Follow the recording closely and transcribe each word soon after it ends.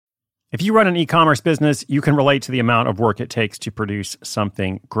If you run an e-commerce business, you can relate to the amount of work it takes to produce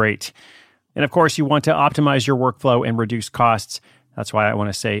something great. And of course, you want to optimize your workflow and reduce costs. That's why I want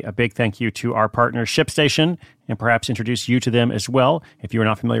to say a big thank you to our partner, ShipStation, and perhaps introduce you to them as well. If you are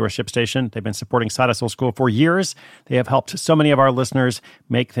not familiar with ShipStation, they've been supporting Side Hustle School for years. They have helped so many of our listeners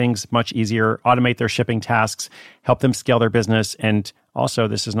make things much easier, automate their shipping tasks, help them scale their business, and also,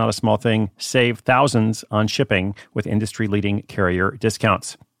 this is not a small thing, save thousands on shipping with industry-leading carrier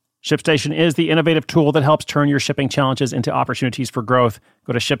discounts. ShipStation is the innovative tool that helps turn your shipping challenges into opportunities for growth.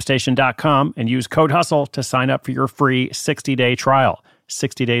 Go to ShipStation.com and use code HUSTLE to sign up for your free 60-day trial.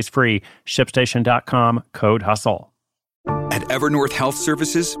 60 days free. ShipStation.com, code HUSTLE. At Evernorth Health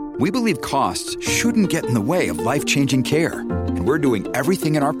Services, we believe costs shouldn't get in the way of life-changing care. And we're doing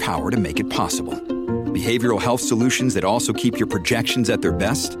everything in our power to make it possible. Behavioral health solutions that also keep your projections at their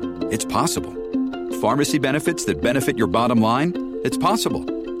best? It's possible. Pharmacy benefits that benefit your bottom line? It's possible.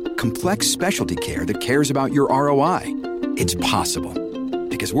 Complex specialty care that cares about your ROI. It's possible.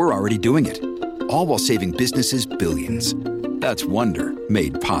 Because we're already doing it. All while saving businesses billions. That's Wonder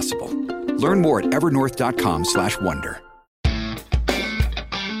made possible. Learn more at evernorth.com/wonder.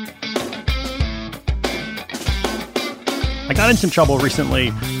 I got in some trouble recently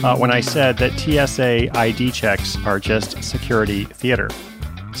when I said that TSA ID checks are just security theater.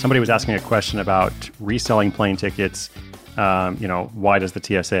 Somebody was asking a question about reselling plane tickets. Why does the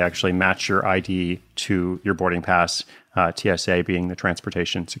TSA actually match your ID to your boarding pass? TSA being the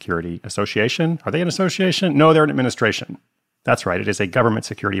Transportation Security Association. Are they an association? No, they're an administration. That's right. It is a government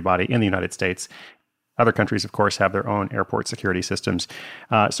security body in the United States. Other countries, of course, have their own airport security systems.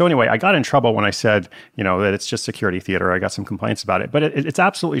 So anyway, I got in trouble when I said, that it's just security theater. I got some complaints about it, but it's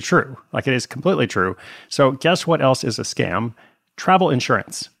absolutely true. Like, it is completely true. So guess what else is a scam? Travel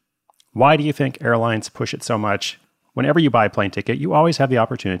insurance. Why do you think airlines push it so much? Whenever you buy a plane ticket, you always have the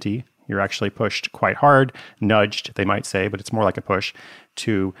opportunity, you're actually pushed quite hard, nudged, they might say, but it's more like a push,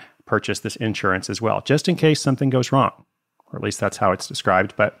 to purchase this insurance as well, just in case something goes wrong. Or at least that's how it's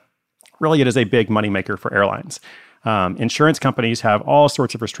described. But really, it is a big moneymaker for airlines. Insurance companies have all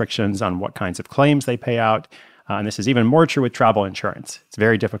sorts of restrictions on what kinds of claims they pay out. And this is even more true with travel insurance. It's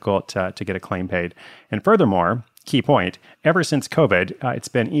very difficult to get a claim paid. And furthermore, key point, ever since COVID, it's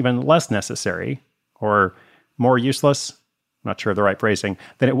been even less necessary or more useless, not sure of the right phrasing,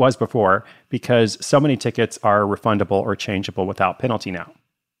 than it was before, because so many tickets are refundable or changeable without penalty now.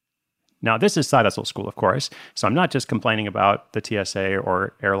 Now, this is Side Hustle School, of course, so I'm not just complaining about the TSA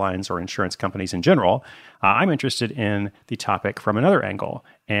or airlines or insurance companies in general. I'm interested in the topic from another angle,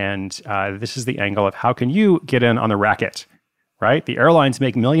 and this is the angle of how can you get in on the racket, right? The airlines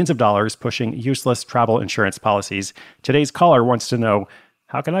make millions of dollars pushing useless travel insurance policies. Today's caller wants to know,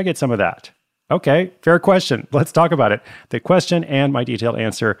 how can I get some of that? Okay, fair question. Let's talk about it. The question and my detailed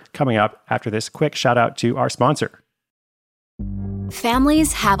answer coming up after this quick shout out to our sponsor.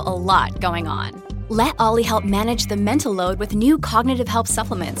 Families have a lot going on. Let Ollie help manage the mental load with new cognitive health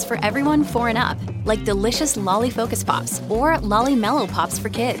supplements for everyone 4 and up, like delicious Lolly Focus Pops or Lolly Mellow Pops for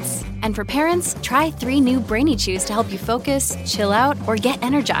kids. And for parents, try 3 new Brainy Chews to help you focus, chill out, or get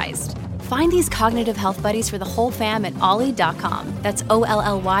energized. Find these cognitive health buddies for the whole fam at ollie.com. That's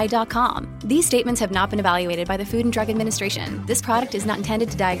OLLY.com. These statements have not been evaluated by the Food and Drug Administration. This product is not intended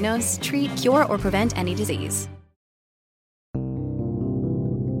to diagnose, treat, cure, or prevent any disease.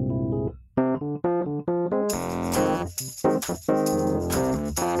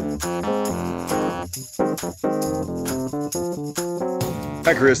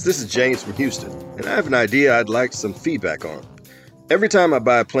 Hi Chris, this is James from Houston, and I have an idea I'd like some feedback on. Every time I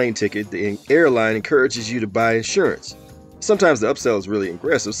buy a plane ticket, the airline encourages you to buy insurance. Sometimes the upsell is really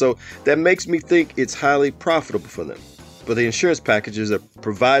aggressive, so that makes me think it's highly profitable for them. But the insurance packages are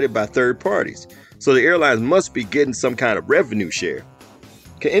provided by third parties, so the airlines must be getting some kind of revenue share.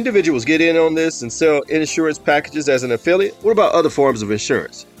 Can individuals get in on this and sell insurance packages as an affiliate? What about other forms of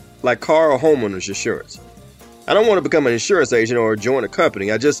insurance, like car or homeowners insurance? I don't want to become an insurance agent or join a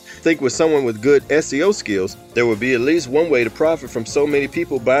company. I just think with someone with good SEO skills, there would be at least one way to profit from so many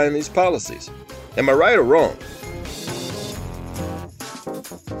people buying these policies. Am I right or wrong?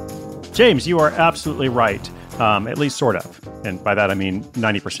 James, you are absolutely right, at least sort of. And by that, I mean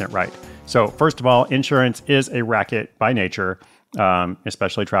 90% right. So first of all, insurance is a racket by nature,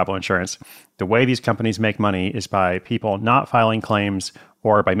 especially travel insurance. The way these companies make money is by people not filing claims,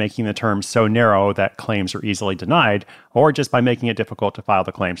 or by making the terms so narrow that claims are easily denied, or just by making it difficult to file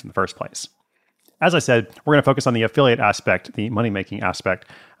the claims in the first place. As I said, we're going to focus on the affiliate aspect, the money-making aspect.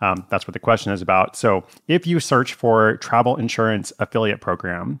 That's what the question is about. So if you search for travel insurance affiliate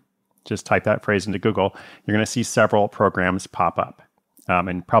program, just type that phrase into Google, you're going to see several programs pop up.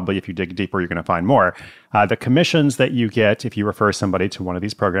 And probably if you dig deeper, you're going to find more. The commissions that you get if you refer somebody to one of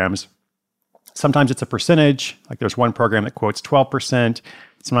these programs, sometimes it's a percentage. Like there's one program that quotes 12%.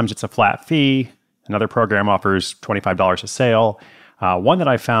 Sometimes it's a flat fee. Another program offers $25 a sale. One that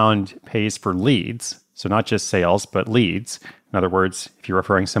I found pays for leads. So not just sales, but leads. In other words, if you're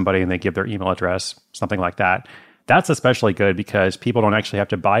referring somebody and they give their email address, something like that, that's especially good because people don't actually have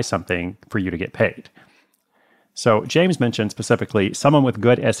to buy something for you to get paid. So James mentioned specifically someone with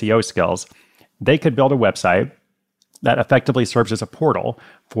good SEO skills. They could build a website that effectively serves as a portal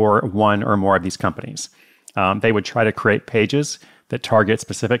for one or more of these companies. They would try to create pages that target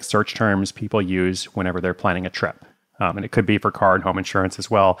specific search terms people use whenever they're planning a trip. And it could be for car and home insurance as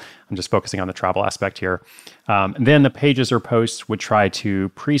well. I'm just focusing on the travel aspect here. And then the pages or posts would try to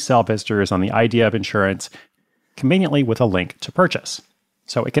pre-sell visitors on the idea of insurance conveniently with a link to purchase.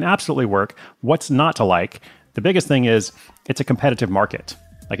 So it can absolutely work. What's not to like? The biggest thing is it's a competitive market.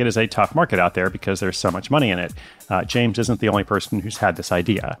 Like it is a tough market out there because there's so much money in it. James isn't the only person who's had this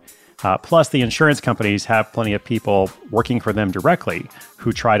idea. Plus, the insurance companies have plenty of people working for them directly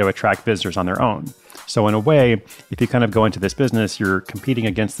who try to attract visitors on their own. So in a way, if you kind of go into this business, you're competing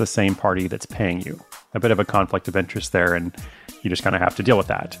against the same party that's paying you. A bit of a conflict of interest there, and you just kind of have to deal with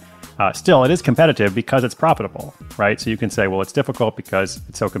that. Still, it is competitive because it's profitable, right? So you can say, well, it's difficult because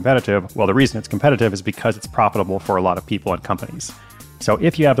it's so competitive. Well, the reason it's competitive is because it's profitable for a lot of people and companies. So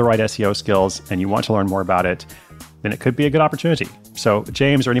if you have the right SEO skills and you want to learn more about it, then it could be a good opportunity. So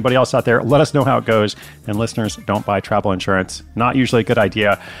James or anybody else out there, let us know how it goes. And listeners, don't buy travel insurance. Not usually a good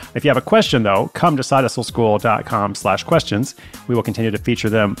idea. If you have a question, though, come to sidehustleschool.com/questions. We will continue to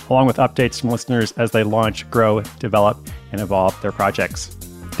feature them along with updates from listeners as they launch, grow, develop, and evolve their projects.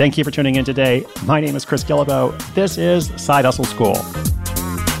 Thank you for tuning in today. My name is Chris Guillebeau. This is Side Hustle School.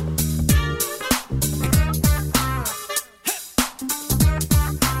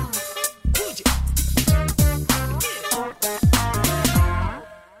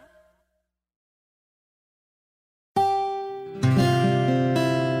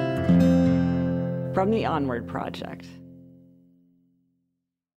 From the Onward Project.